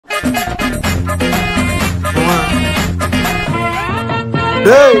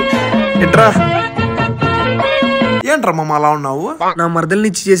ఎట్రా ఏంట్రా మామ అలా ఉన్నావు? నా మరదల్ని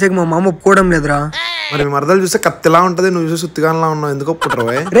ఇచ్చి చేసాక మా మామ ఒప్పుకోవడం లేదురా. మరి మరదలు చూస్తే కత్తిలా ఉంటది, నువ్వు చూస్తే సుత్తిగానలా ఉన్నావు, ఎందుకు ఒప్పుకుంటారు?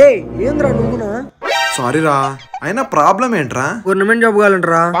 రే ఏంద్రా నువ్వునా? సారీ రా, అయినా ప్రాబ్లం ఏంట్రా? Government job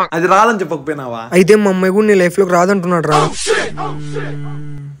కావాలంటరా. అది రాదని చెప్పకపోయినావా? అయితే మా అమ్మాయి కూడా నీ లైఫ్ లోకి రాదంటున్నాడు రా.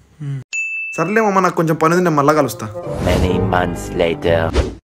 సర్లే మామ, నాకు కొంచెం పని ఉంది, నేను మళ్ళా కలుస్తా.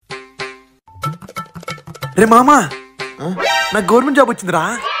 రే మామా, నాకు గవర్నమెంట్ జాబ్ వచ్చిందిరా.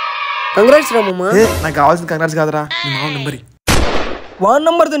 కంగ్రాట్స్ రా మామ. నాకు కావాల్సిన కంగ్రాట్స్ కాదురా, నీ మామ నెంబర్. వాన్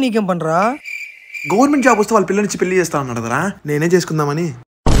నంబర్తో నీకేం పనిరా? గవర్నమెంట్ జాబ్ వస్తే వాళ్ళ పిల్లనిచ్చి పెళ్లి చేస్తా అన్నాడు కదరా, నేనే చేసుకుందామని.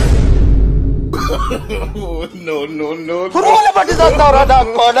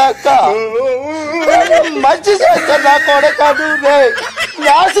 మంచి చేస్తా కొడకాదు,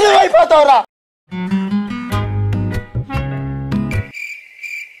 నాశనం అయిపోతావురా.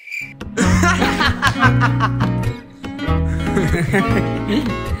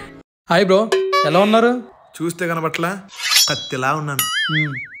 హాయ్ బ్రో, ఎలా ఉన్నారు? చూస్తే కనబట్లా కత్తిలా ఉన్నాను.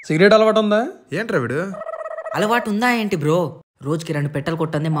 సిగరెట్ అలవాటు ఉందా? ఏంట్రా వీడు? అలవాటు ఉందా ఏంటి బ్రో? రోజుకి 2 పెట్టెలు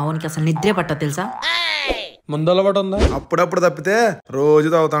కొట్టంది మా ఊనికి అసలు నిద్రే పట్టదు తెలుసా? ముందు అలవాటు ఉందా? అప్పుడప్పుడు తప్పితే రోజు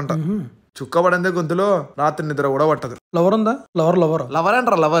తాగుతాంట. చుక్కబడిందే గొంతులో రాత్రి నిద్ర కూడా పట్టదు. లవర్ ఉందా? లవర్ లవర్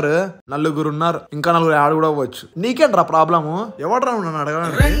ఏంట్రా లవర్? 4 ఉన్నారు, ఇంకా 4 ఆడు కూడా అవ్వచ్చు. నీకేంట్రా ప్రాబ్లము? ఎవడరా ఉన్నాను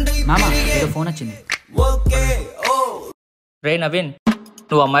అడగడానికి? మామా ఏదో ఫోన్ వచ్చింది. రే నవీన్,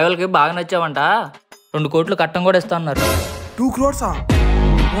 నువ్వు అమ్మాయి వాళ్ళకి బాగా నచ్చావంట, 2 కోట్లు కట్టం కూడా ఇస్తా అన్నారు. 2 crores?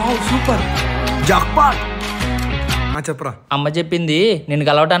 Wow super jackpot. చెప్పరా. అమ్మ చెప్పింది నిన్ను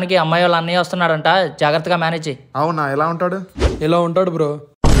కలవటానికి అమ్మాయి వాళ్ళ అన్నయ్య వస్తున్నాడంట, జాగ్రత్తగా మేనేజ్ చెయ్యి. అవునా? ఎలా ఉంటాడు? ఎలా ఉంటాడు బ్రో?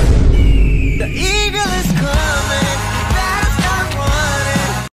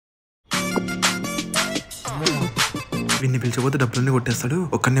 వీడిని పిలిచిపోతే డబ్బులన్నీ కొట్టేస్తాడు,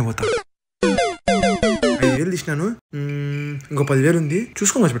 ఒక్కనే పోతా. 5,000 తీసినాను, ఇంకో 10,000 ఉంది,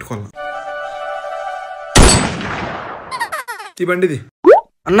 చూసుకొని వచ్చి పెట్టుకోవాలి. ఈ బండిది.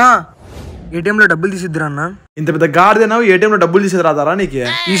 అన్నా ఏటీఎం లో డబ్బులు తీసిద్దురా అన్న. ఇంత పెద్ద గాడిదేనావు, ఏటీఎం లో డబ్బులు తీసేది రాదారా నీకు?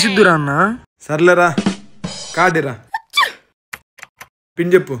 తీసిద్దురా అన్న. సర్లేరా, కార్డురా.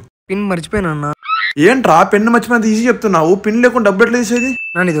 పిన్ చెప్పు. పిన్ మర్చిపోయినా అన్న. ఏంట్రా పెన్ను మర్చిపోయినంత ఈజీ చెప్తున్నావు? పిన్ లేకుండా డబ్బులు ఎట్లా తీసేది?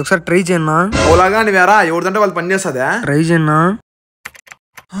 నా ఇది ఒకసారి ట్రై చేయన్నా. ఓలాగా వేరా ఎవరిదంటే వాళ్ళు పని చేస్తుందా? ట్రై చేయన్నా.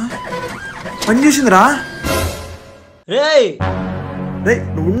 పని చేసిందిరా. రేయ్ రే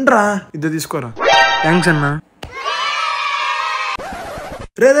నువ్వు ఉండరా, ఇద్దరు తీసుకోరా. థ్యాంక్స్ అన్నా.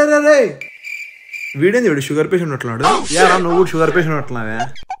 రే రే రే రే వీడేంది, వీడు షుగర్ పేషెంట్ అట్లాడు. యారా నువ్వు కూడా షుగర్ పేషెంట్ అట్లావే?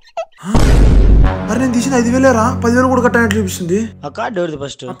 మరి నేను తీసిన 5,000 రా, 10,000 కూడా కట్టానట్టు చూపిస్తుంది. ఆ కార్డు ఎవరిది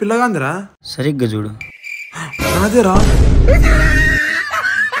ఫస్ట్? ఆ పిల్లగాందిరా. సరిగ్గా చూడు. నాదేరా.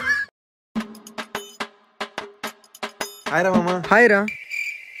 హాయ్ రా మామా. హాయ్ రా.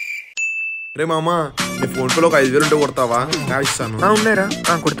 రే మామా, నీ ఫోన్ పేలో ఒక 5,000 ఉంటే కొడతావా? క్యాష్ ఇస్తాను. ఉన్నాయిరా,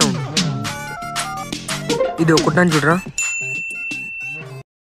 కొడతా ఉండు. ఇది ఒకటాను చూడరా.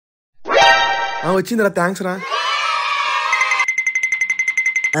 వచ్చిందిరా, థ్యాంక్స్ రా.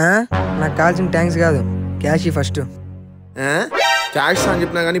 నాకు కావాల్సిన థ్యాంక్స్ కాదు, క్యాష్ ఫస్ట్. క్యాష్ అని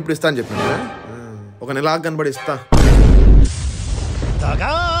చెప్పినా కానీ ఇప్పుడు ఇస్తా అని చెప్పినా. ఒక నెల కనబడి ఇస్తా.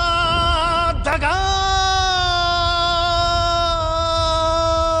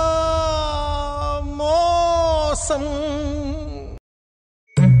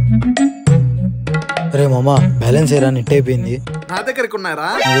 రే మామా, బ్యాలెన్స్ ఏరా, నెట్ అయిపోయింది. నా దగ్గరికి ఉన్నారా?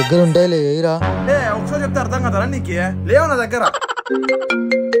 నీ దగ్గర ఉంటాయి లేరా? ఒకసారి చెప్తే అర్థం కదరా నీకు? లేవు నా దగ్గర.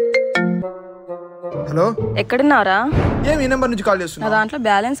 హలో, ఎక్కడున్నారా? ఏమి ఈ నెంబర్ నుంచి కాల్ చేస్తున్నా? నా దాంట్లో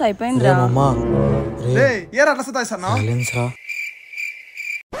బ్యాలెన్స్ అయిపోయిందిరా. మామా ఏ అట్లా సతాయిస్తున్నావు? బ్యాలెన్స్ రా.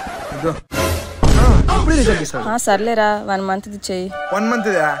 సర్లేరా, 1 month చెయ్యి. 1 month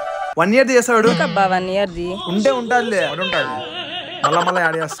 1 year చేస్తాడు. 1 year ఉంటే ఉంటాడులే, అటు ఉంటాడు. మళ్ళా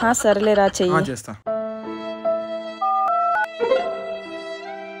యాడ్ చేస్తా. సర్లేరా చెయ్యి. చేస్తా.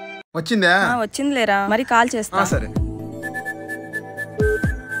 వచ్చిందా? వచ్చిందిలేరా, మరి కాల్ చేస్తా. సరే.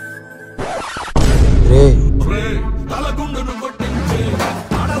 రే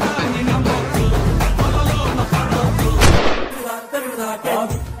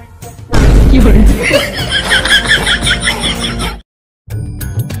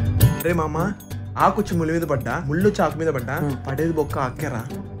రే మామ, ఆకుచ్చి ముళ్ళు మీద పడ్డా, ముళ్ళు చాకు మీద పడ్డా, పడేది బొక్క అక్కేరా.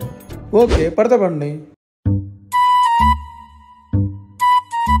 ఓకే, పడతా పండి.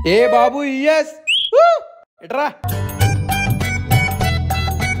 ఏ బాబు ఇయస్ ఎట్రా.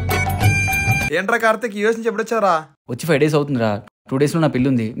 ఏంట్రా కార్తీక్, యూఎస్ నుంచి ఎప్పుడు వచ్చారా? వచ్చి 5 days అవుతుందిరా. 2 days లో నా పెళ్ళి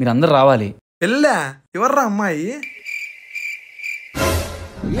ఉంది, మీరు అందరు రావాలి. పెళ్ళా? ఎవర్రా అమ్మాయి?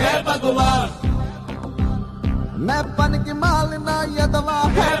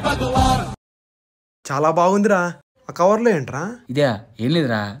 చాలా బాగుందిరా. ఆ కవర్లో ఏంట్రా? ఇదే ఏం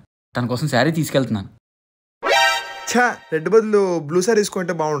లేదురా, తన కోసం శారీ తీసుకెళ్తున్నాను. ఛా, రెడ్ బదులు బ్లూ సారీ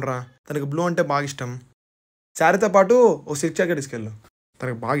తీసుకుంటే బాగుండరా. తనకి బ్లూ అంటే బాగా ఇష్టం. శారీతో పాటు ఓ సిల్క్ జాకెట్ తీసుకెళ్ళు,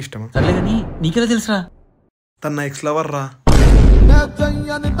 తనకి బాగా ఇష్టం. సర్లే కానీ నీకెలా తెలుసురా? తన నా ఎక్స్ లవర్ రా.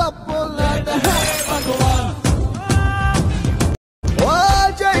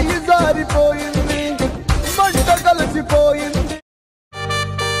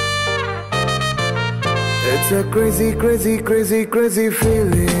 It's a crazy, crazy, crazy, crazy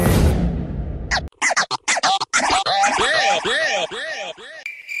feeling.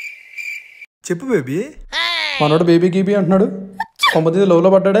 చెప్పు బేబీ. మనోడు బేబీ గీబీ అంటున్నాడు. కొంపతీది లవ్లో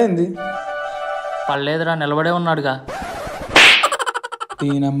పడ్డాడా ఏంది? పర్లేదురా, నిలబడే ఉన్నాడుగా.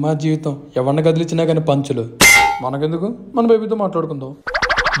 దీనమ్మ జీవితం ఎవరిని కదిలిచ్చినా కానీ పంచులు. మనకెందుకు, మన బేబీతో మాట్లాడుకుందాం.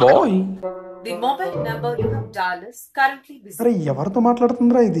 బాయ్. అరే ఎవరితో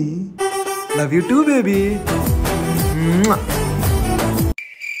మాట్లాడుతుందిరా ఇది? Love you too baby.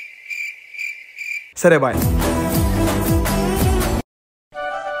 సరే బాయ్.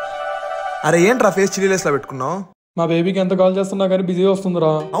 అరే ఏంట్రా ఫేస్ చిల్లీలెస్ లా పెట్టుకున్నావు? మా బేబీకి ఎంత కాల్ చేస్తున్నా కానీ బిజీ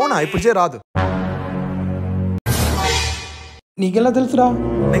వస్తుందిరా. అవునా, ఇప్పుడు చే రాదు. నీకెలా తెలుసురా?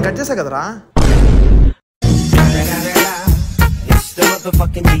 నేను కట్ చేసా కదరా.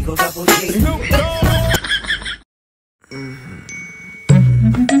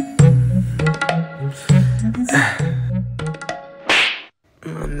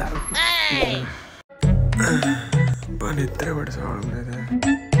 నిద్ర పడిపోవడం లేదా?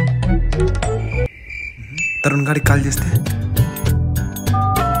 తరుణ్ గారికి కాల్ చేస్తే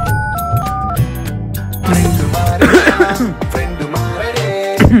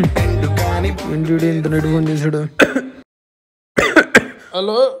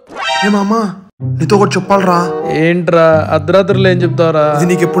హలో ఏమమ్మా, నీతో ఒకటి చెప్పాలరా. ఏంట్రా అర్ధరాత్రులు ఏం చెప్తావరా? ఇది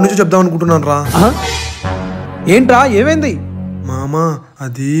నీకు ఎప్పటి నుంచో చెప్దాం అనుకుంటున్నాను రా. ఏంట్రా ఏమైంది? మామా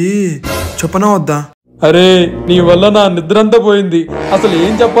అది చెప్పనా వద్దా? అరే నీ వల్ల నా నిద్రంతా పోయింది. అసలు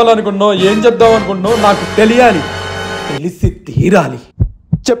ఏం చెప్పాలనుకున్నావు, ఏం చెప్దాం అనుకుంటున్నావు నాకు తెలియాలి, తెలిసి తీరాలి.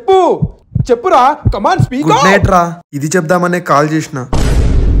 చెప్పు చెప్పురా, కమాన్ స్పీక్. గుడ్ నైట్ రా. ఇది చెప్దామనే కాల్ చేసిన.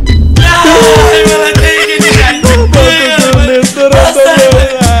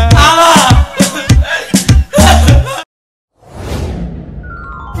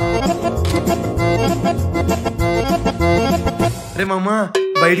 అరే మామా,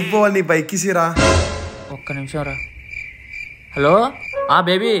 బయటికి పోవాలి, నీ బైక్ ఇసిరా. ఒక్క నిమిషం రా. హలో,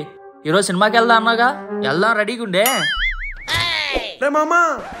 బేబీ, ఈరోజు సినిమాకి వెళ్దాం అన్నాగా, వెళ్దాం, రెడీగా ఉండే. రే మామా,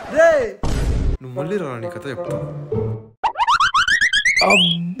 రే నువ్వు మళ్ళీ రా, నీ కథ చెప్తా.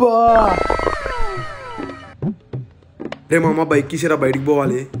 అబ్బా రే మామా, బైక్ ఇసిరా, బయటికి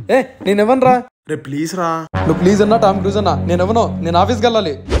పోవాలి. నేనెవనరా? రే ప్లీజ్ రా. నువ్వు ప్లీజ్ అన్నా టామ్ క్రూజ్ అన్నా, నేనెవనో, నేను ఆఫీస్కి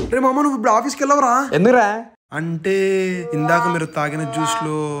వెళ్ళాలి. రే మామా, నువ్వు ఇప్పుడు ఆఫీస్కి వెళ్ళవరా? ఎందుకురా? అంటే ఇందాక మీరు తాగిన జ్యూస్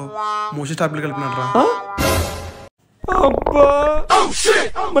లో మోషన్ టాబ్లెట్ కలిపినారా? అబ్బా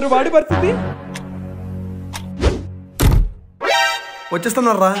మరి వాడి పరిస్థితి?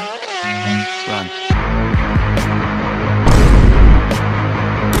 వచ్చేస్తున్నారా?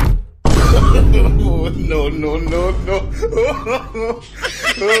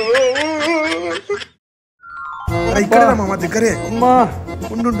 ఇక్కడ మామ దగ్గరే. అమ్మా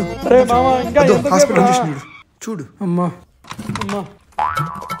ఉండు. అరే మామ, ఇంకా హాస్పిటల్ చూసి చూడు. అమ్మా అమ్మా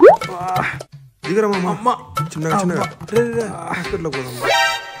దిగరా మామ, చిన్నగా హాస్పిటల్ పోదాం.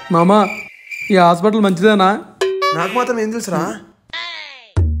 మామ, ఈ హాస్పిటల్ మంచిదేనా? నాకు మాత్రం ఏం తెలుసురా.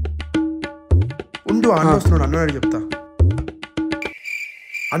 ఉండు, అన్న వస్తున్నాడు, అన్న చెప్తా.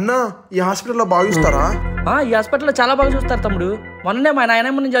 అన్న, ఈ హాస్పిటల్లో బాగా చూస్తారా? ఈ హాస్పిటల్లో చాలా బాగా చూస్తారు తమ్ముడు. మొన్ననే మా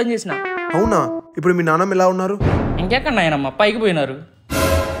నాయనమ్మని జాయిన్ చేసిన. అవునా? ఇప్పుడు మీ నాన్నమ్మ ఎలా ఉన్నారు? ఇంకెక్కడ నాయనమ్మ, పైకి పోయినారు.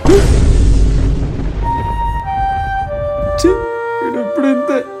 ఇప్పుడు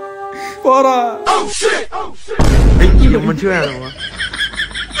ఇంతే పోరా. మంచిగా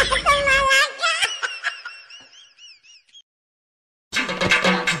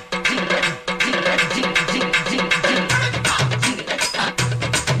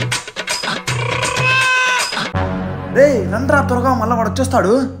రే రండ్రా త్వరగా, మళ్ళా వాడు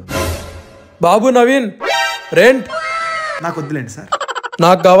వచ్చేస్తాడు. బాబు నవీన్, రెంట్ నాకు వద్దులేండి సార్.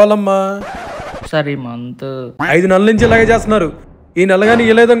 నాకు కావాలమ్మా. సరే మంత్ 5 నెలల నుంచి ఇలాగే చేస్తున్నారు. ఈ నెల కానీ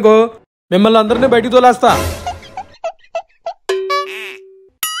ఇవ్వలేదనుకో మిమ్మల్ని అందరినీ బయటికి తోలేస్తా.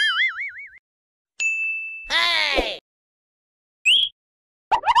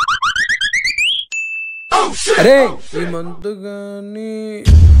 అరే ఈ మంత్ కానీ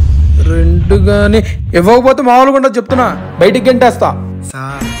రెంట్ కానీ ఇవ్వకపోతే మామూలుగా ఉండదు చెప్తున్నా, బయటికి గంటేస్తా.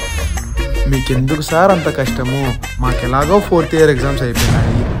 సార్ మీకెందుకు సార్ అంత కష్టము? మాకు ఎలాగో 4th ఇయర్ ఎగ్జామ్స్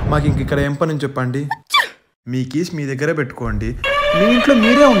అయిపోయినాయి, మాకు ఇంక ఇక్కడ ఏం పని చెప్పండి. మీ కీస్ మీ దగ్గరే పెట్టుకోండి, మీ ఇంట్లో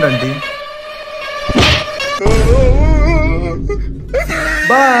మీరే ఉండండి.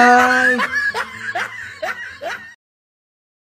 బాయ్.